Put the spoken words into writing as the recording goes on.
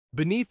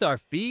Beneath our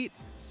feet,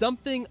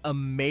 something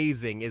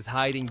amazing is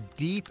hiding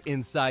deep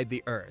inside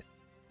the earth.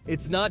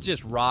 It's not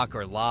just rock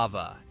or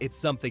lava, it's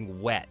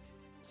something wet,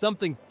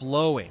 something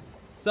flowing,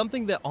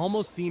 something that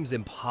almost seems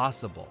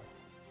impossible.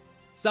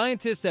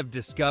 Scientists have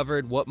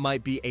discovered what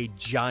might be a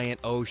giant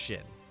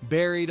ocean,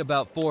 buried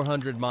about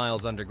 400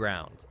 miles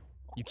underground.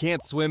 You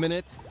can't swim in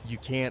it, you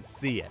can't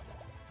see it.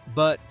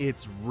 But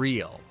it's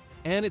real,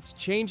 and it's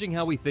changing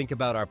how we think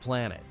about our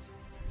planet.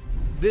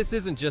 This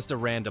isn't just a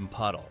random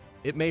puddle.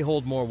 It may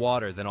hold more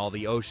water than all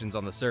the oceans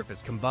on the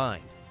surface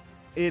combined.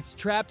 It's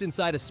trapped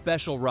inside a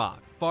special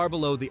rock, far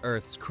below the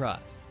Earth's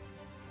crust.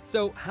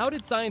 So how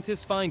did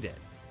scientists find it?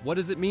 What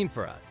does it mean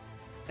for us?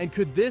 And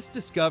could this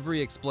discovery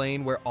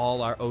explain where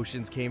all our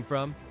oceans came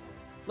from?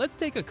 Let's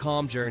take a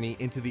calm journey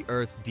into the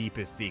Earth's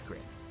deepest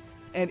secrets.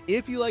 And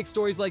if you like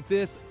stories like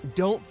this,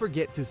 don't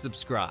forget to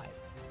subscribe.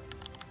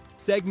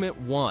 Segment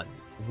 1.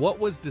 What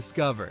was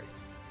discovered?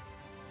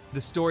 The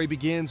story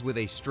begins with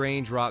a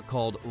strange rock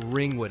called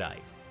ringwoodite.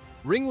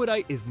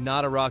 Ringwoodite is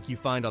not a rock you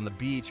find on the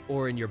beach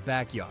or in your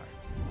backyard.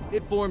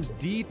 It forms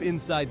deep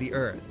inside the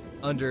earth,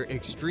 under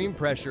extreme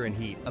pressure and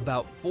heat,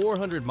 about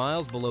 400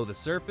 miles below the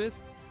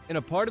surface, in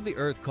a part of the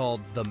earth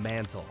called the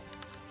mantle.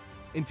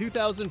 In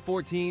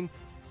 2014,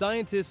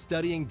 scientists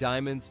studying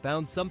diamonds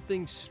found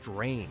something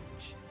strange.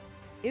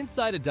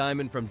 Inside a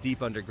diamond from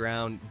deep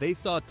underground, they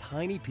saw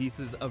tiny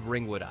pieces of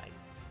ringwoodite.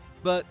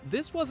 But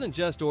this wasn't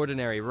just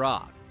ordinary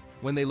rock.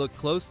 When they looked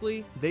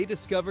closely, they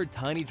discovered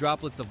tiny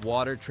droplets of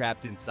water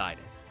trapped inside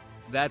it.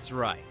 That's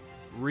right,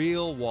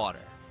 real water.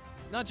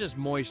 Not just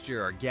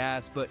moisture or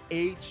gas, but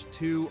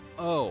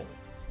H2O.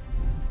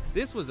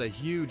 This was a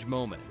huge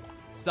moment.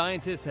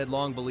 Scientists had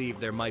long believed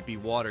there might be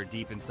water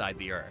deep inside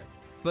the earth,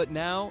 but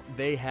now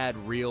they had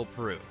real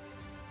proof.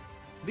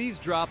 These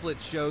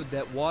droplets showed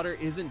that water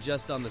isn't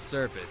just on the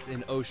surface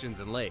in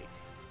oceans and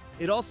lakes.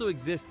 It also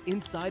exists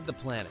inside the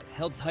planet,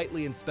 held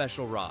tightly in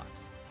special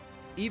rocks.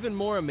 Even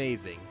more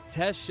amazing,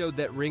 tests showed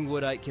that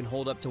ringwoodite can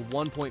hold up to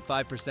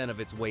 1.5% of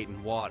its weight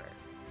in water.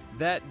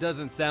 That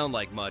doesn't sound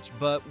like much,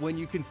 but when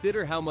you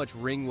consider how much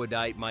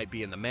ringwoodite might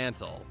be in the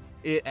mantle,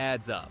 it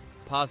adds up,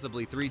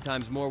 possibly 3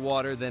 times more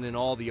water than in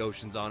all the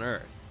oceans on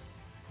Earth.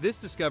 This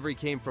discovery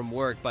came from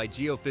work by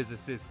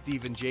geophysicist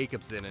Stephen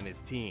Jacobson and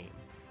his team.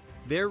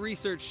 Their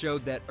research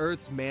showed that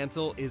Earth's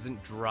mantle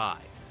isn't dry.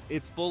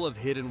 It's full of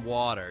hidden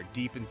water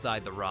deep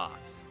inside the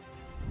rocks.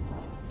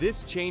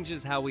 This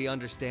changes how we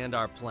understand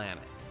our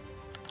planet.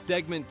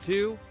 Segment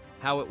 2,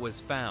 how it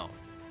was found.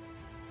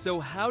 So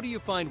how do you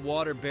find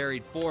water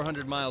buried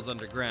 400 miles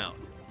underground?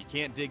 You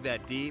can't dig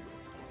that deep?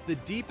 The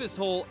deepest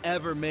hole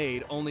ever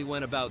made only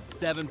went about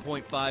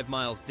 7.5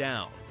 miles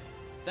down.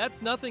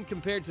 That's nothing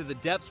compared to the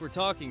depths we're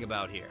talking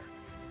about here.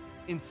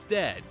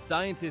 Instead,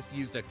 scientists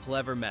used a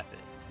clever method.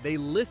 They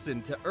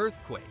listened to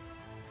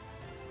earthquakes.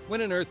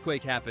 When an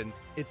earthquake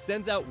happens, it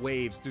sends out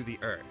waves through the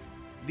earth.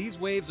 These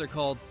waves are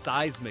called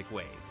seismic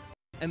waves,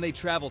 and they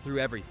travel through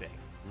everything: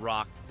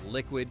 rock,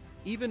 liquid,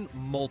 even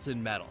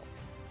molten metal.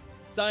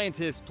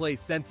 Scientists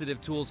place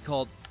sensitive tools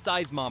called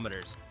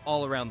seismometers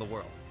all around the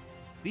world.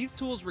 These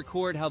tools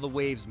record how the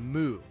waves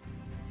move.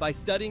 By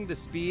studying the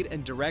speed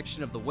and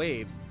direction of the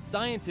waves,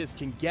 scientists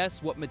can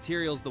guess what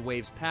materials the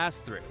waves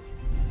pass through.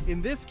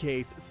 In this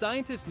case,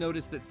 scientists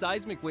noticed that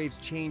seismic waves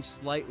change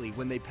slightly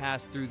when they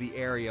pass through the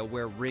area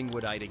where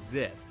ringwoodite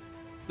exists.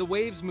 The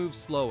waves move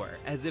slower,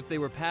 as if they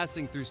were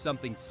passing through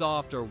something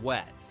soft or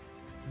wet.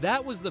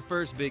 That was the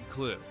first big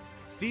clue.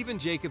 Stephen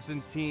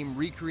Jacobson's team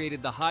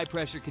recreated the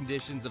high-pressure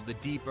conditions of the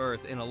deep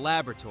earth in a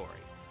laboratory.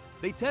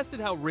 They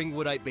tested how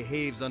ringwoodite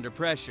behaves under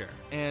pressure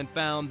and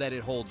found that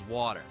it holds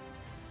water.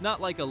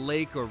 Not like a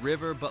lake or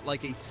river, but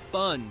like a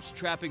sponge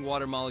trapping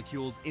water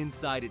molecules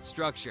inside its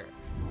structure.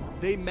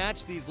 They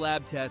matched these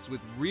lab tests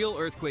with real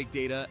earthquake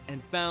data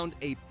and found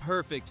a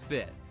perfect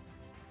fit.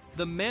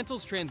 The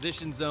mantle's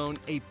transition zone,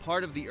 a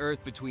part of the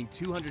earth between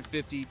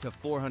 250 to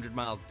 400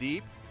 miles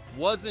deep,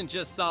 wasn't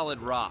just solid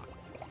rock,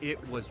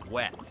 it was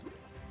wet.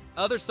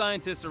 Other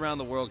scientists around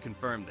the world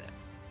confirmed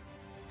this.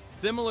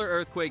 Similar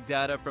earthquake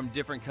data from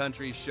different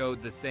countries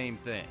showed the same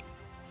thing.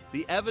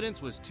 The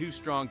evidence was too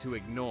strong to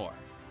ignore.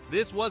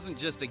 This wasn't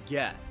just a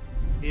guess,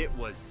 it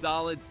was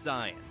solid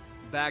science,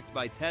 backed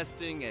by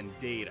testing and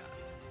data.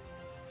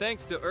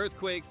 Thanks to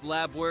earthquakes,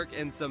 lab work,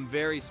 and some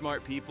very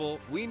smart people,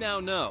 we now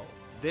know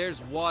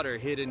there's water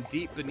hidden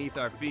deep beneath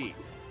our feet.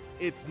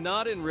 It's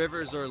not in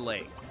rivers or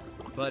lakes,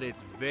 but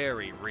it's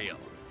very real.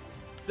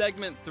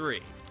 Segment 3,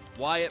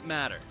 why it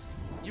matters.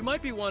 You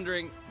might be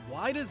wondering,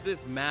 why does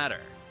this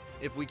matter?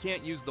 If we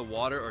can't use the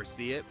water or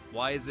see it,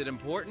 why is it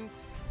important?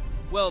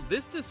 Well,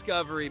 this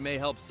discovery may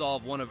help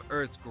solve one of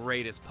Earth's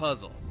greatest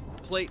puzzles,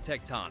 plate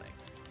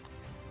tectonics.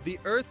 The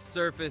Earth's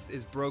surface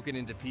is broken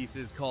into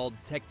pieces called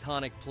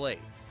tectonic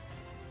plates.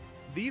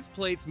 These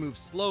plates move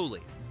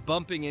slowly,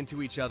 bumping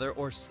into each other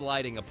or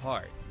sliding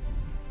apart.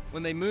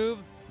 When they move,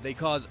 they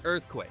cause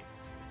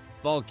earthquakes,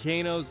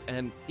 volcanoes,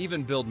 and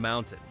even build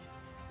mountains.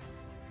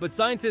 But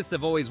scientists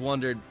have always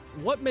wondered,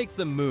 what makes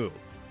them move?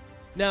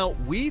 Now,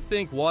 we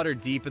think water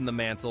deep in the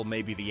mantle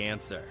may be the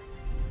answer.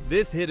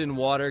 This hidden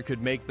water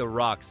could make the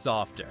rock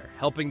softer,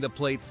 helping the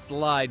plates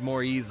slide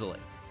more easily.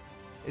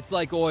 It's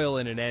like oil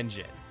in an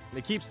engine.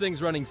 It keeps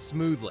things running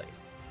smoothly.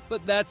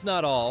 But that's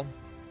not all.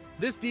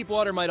 This deep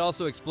water might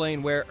also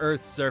explain where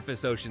Earth's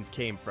surface oceans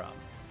came from.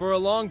 For a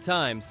long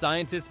time,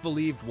 scientists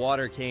believed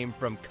water came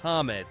from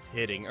comets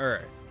hitting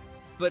Earth.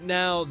 But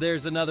now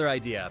there's another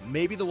idea.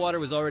 Maybe the water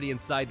was already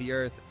inside the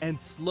Earth and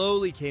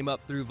slowly came up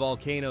through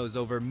volcanoes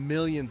over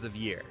millions of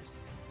years.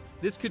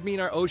 This could mean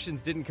our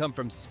oceans didn't come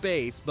from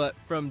space, but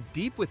from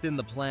deep within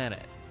the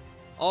planet.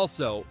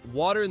 Also,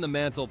 water in the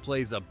mantle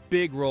plays a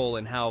big role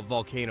in how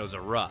volcanoes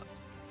erupt.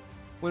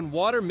 When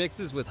water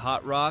mixes with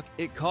hot rock,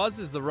 it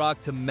causes the rock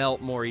to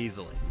melt more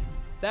easily.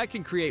 That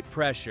can create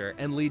pressure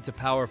and lead to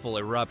powerful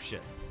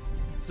eruptions.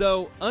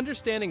 So,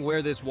 understanding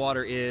where this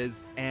water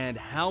is and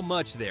how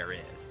much there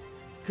is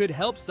could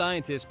help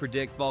scientists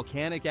predict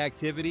volcanic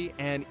activity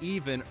and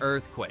even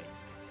earthquakes.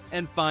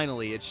 And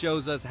finally, it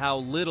shows us how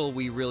little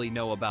we really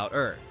know about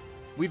Earth.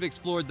 We've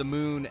explored the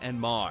Moon and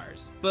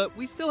Mars, but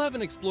we still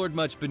haven't explored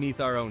much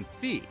beneath our own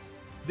feet.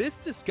 This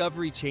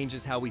discovery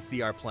changes how we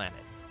see our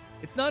planet.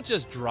 It's not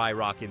just dry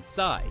rock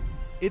inside.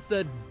 It's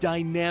a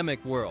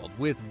dynamic world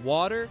with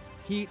water,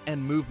 heat,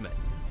 and movement,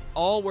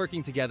 all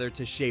working together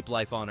to shape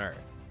life on Earth.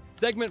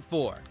 Segment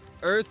 4,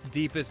 Earth's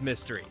Deepest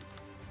Mysteries.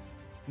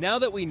 Now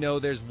that we know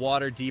there's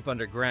water deep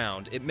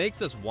underground, it makes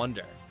us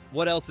wonder,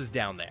 what else is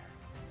down there?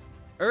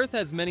 Earth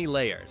has many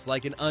layers,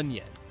 like an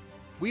onion.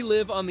 We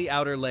live on the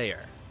outer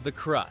layer, the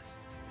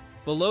crust.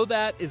 Below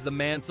that is the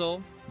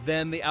mantle,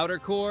 then the outer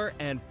core,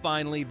 and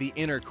finally the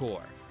inner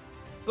core.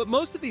 But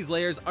most of these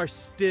layers are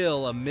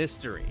still a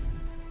mystery.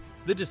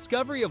 The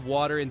discovery of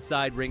water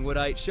inside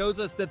ringwoodite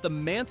shows us that the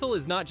mantle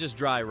is not just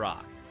dry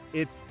rock.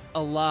 It's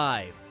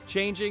alive,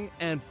 changing,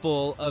 and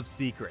full of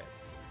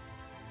secrets.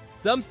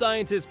 Some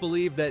scientists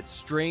believe that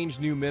strange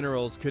new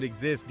minerals could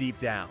exist deep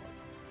down.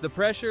 The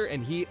pressure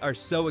and heat are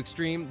so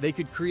extreme they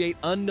could create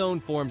unknown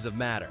forms of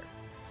matter,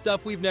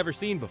 stuff we've never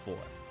seen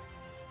before.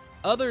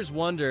 Others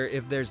wonder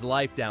if there's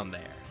life down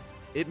there.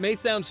 It may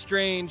sound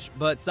strange,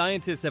 but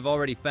scientists have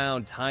already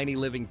found tiny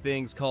living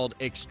things called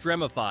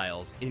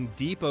extremophiles in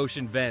deep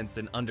ocean vents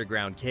and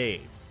underground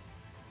caves.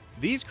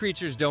 These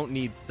creatures don't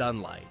need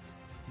sunlight.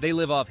 They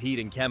live off heat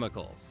and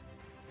chemicals.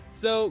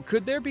 So,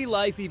 could there be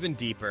life even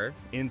deeper,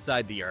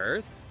 inside the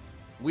Earth?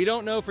 We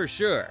don't know for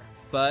sure,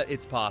 but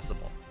it's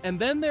possible. And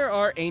then there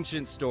are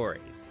ancient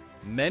stories.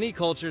 Many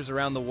cultures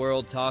around the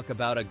world talk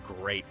about a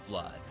great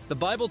flood. The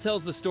Bible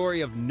tells the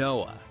story of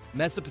Noah.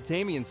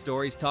 Mesopotamian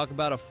stories talk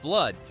about a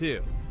flood,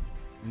 too.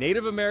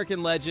 Native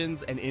American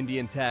legends and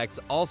Indian texts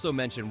also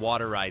mention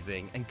water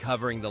rising and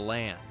covering the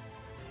land.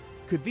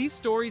 Could these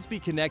stories be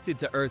connected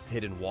to Earth's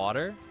hidden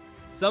water?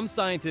 Some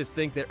scientists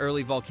think that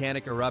early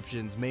volcanic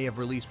eruptions may have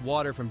released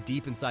water from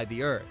deep inside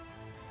the Earth.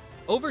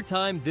 Over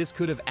time, this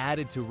could have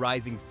added to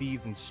rising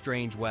seas and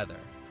strange weather.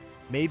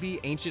 Maybe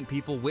ancient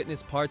people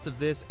witnessed parts of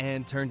this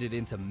and turned it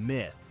into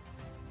myth.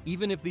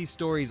 Even if these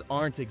stories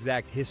aren't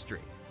exact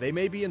history, they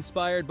may be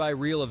inspired by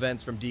real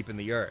events from deep in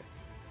the Earth.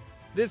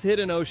 This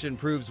hidden ocean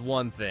proves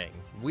one thing: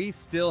 we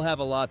still have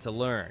a lot to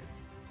learn.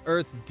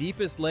 Earth's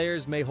deepest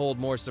layers may hold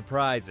more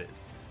surprises,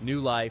 new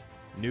life,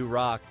 new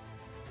rocks,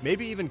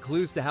 maybe even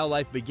clues to how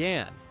life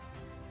began.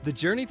 The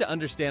journey to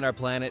understand our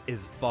planet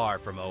is far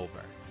from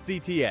over.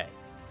 CTA.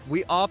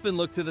 We often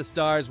look to the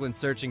stars when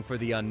searching for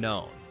the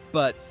unknown,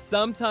 but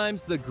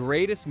sometimes the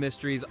greatest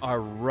mysteries are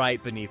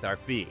right beneath our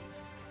feet.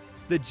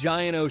 The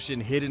giant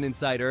ocean hidden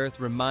inside Earth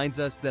reminds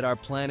us that our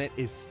planet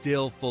is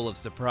still full of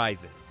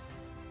surprises.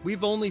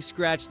 We've only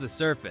scratched the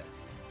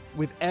surface.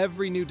 With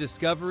every new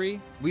discovery,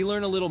 we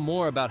learn a little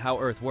more about how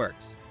Earth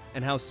works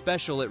and how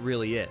special it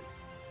really is.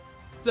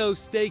 So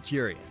stay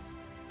curious,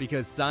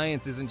 because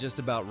science isn't just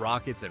about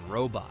rockets and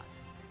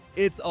robots.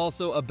 It's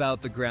also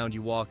about the ground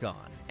you walk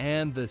on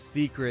and the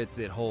secrets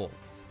it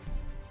holds.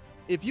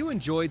 If you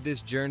enjoyed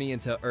this journey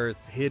into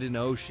Earth's hidden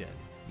ocean,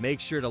 make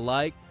sure to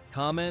like,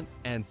 comment,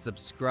 and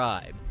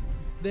subscribe.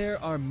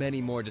 There are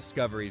many more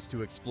discoveries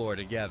to explore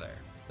together.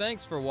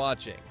 Thanks for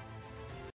watching.